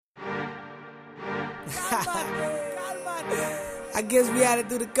I guess we had to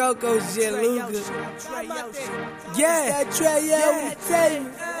do the Coco shit, Luca. Yeah, that Trey, yeah, tell you.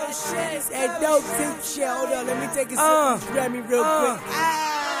 That dope tip shit. Hold on, let me take a sip. Grab me real quick.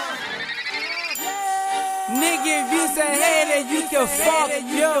 Nigga, if you say hey, then you can fuck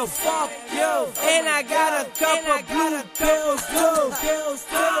yo. And I got a couple blue pills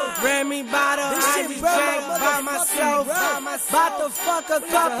too. Remy bottle, I be drank by myself. About to fuck a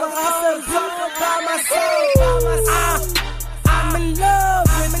couple hoes by myself. I'm in love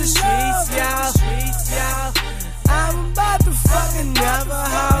with the streets, y'all. I'm about to fuck another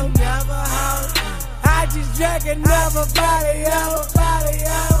hoe. I just drank another body, yo.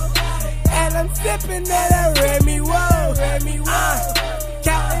 And I'm sipping that Remy, whoa.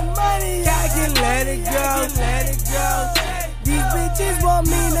 Counting money, I can let it go. These bitches want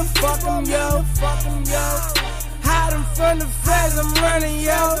me to fuck them, yo. Hide them from the feds, I'm running,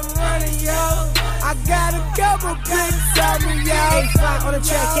 yo. I got a couple pics on me, yo. Ain't fly on the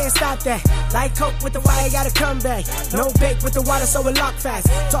track, can't stop that. Like Coke with the wire, gotta come back. No bake with the water, so it lock fast.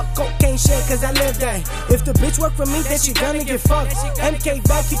 Talk cocaine shit, cause I live that. If the bitch work for me, then she gonna get fucked. MK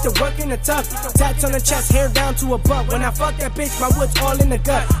back, keep the work in the tuck. Tats on the chest, hair down to a buck. When I fuck that bitch, my wood's all in the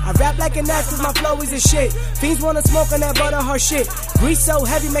gut. I rap like an ass, cause my flow is a shit. Fiends wanna smoke on that butter hard shit. Grease so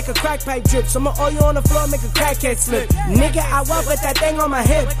heavy, make a crack pipe drip. So my oil on the floor, make a crackhead slip. Nigga, I walk with that thing on my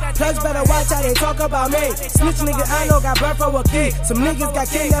hip. Plugs better watch how they talk about me. Snitch nigga, I know got burnt for a key. Some niggas got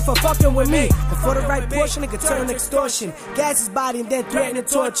kidnapped for fucking with me. But for the right portion, nigga turn extortion. Gas his body and then threaten to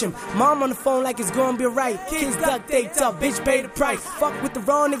torch him. Mom on the phone like it's gonna be right. Kids duck, they tough, bitch pay the price. Fuck with the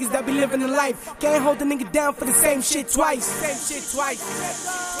wrong niggas that be living the life. Can't hold the nigga down for the same shit twice.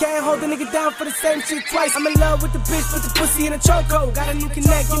 Can't hold the nigga down for the same shit twice. I'm in love with the bitch, with the pussy in a chokehold. Got a new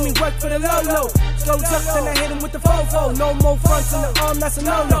connect, give me work for the low. Slow up, then I hit him with the fofo. No more fronts in the arm, that's a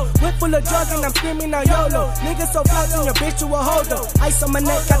no-no. Whip full of drugs and I'm screaming out YOLO. Niggas so flat in your bitch to a holdo. Ice on my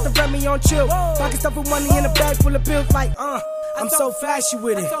neck, got the Remy on chill. Pocket stuff with money in a bag full of bills like, I'm so flashy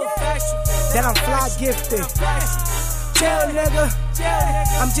with it. That I'm fly gifted. Chill, nigga.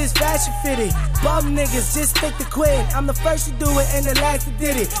 I'm just fashion fitted. Bum niggas just think to quit. I'm the first to do it and the last to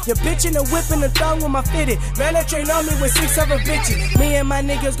did it. Your bitch in the whip and the thong with my fitted. Ran a train on me with 6 other bitches. Me and my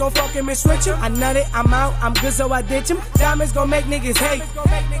niggas gon' fuck him and switch him. I nut it, I'm out, I'm good so I ditch him. Diamonds gon' make niggas hate.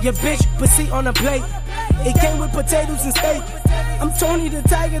 Your bitch pussy on a plate. It came with potatoes and steak. I'm Tony the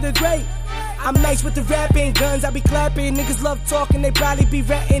Tiger the Great. I'm nice with the rapping, guns I be clapping. Niggas love talking, they probably be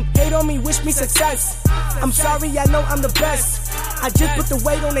ratting. Hate on me, wish me success. I'm sorry, I know I'm the best. I just put the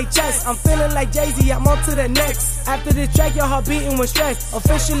weight on their chest. I'm feeling like Jay-Z, I'm on to the next. After this track, your heart beating with stress.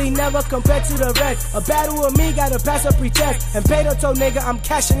 Officially never compared to the rest. A battle with me, gotta pass a pre-test. And pay the toll, nigga, I'm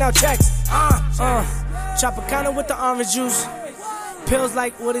cashing out checks. Tropicana with the orange juice. Pills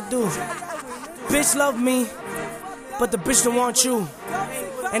like what it do. Bitch love me, but the bitch don't want you.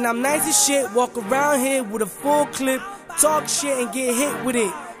 And I'm nice as shit, walk around here with a full clip. Talk shit and get hit with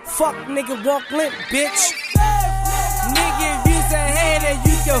it. Fuck nigga, walk limp, bitch. Nigga, if you say hey, then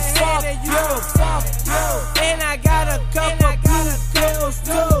you can fuck yo. And I got a couple blue pills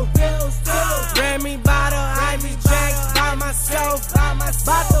too. Remy bottle, I be drank by myself.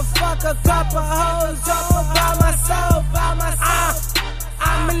 About to fuck a couple hoes by myself.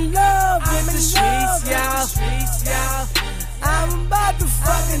 I'm in love with the streets, y'all. I'm about to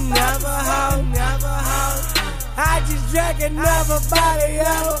fuck another hoe. I just drank another body,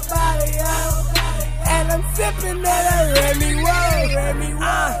 yo. And I'm sipping that Remy, whoa.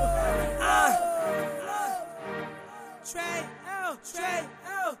 Trey,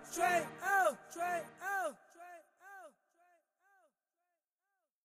 Trey.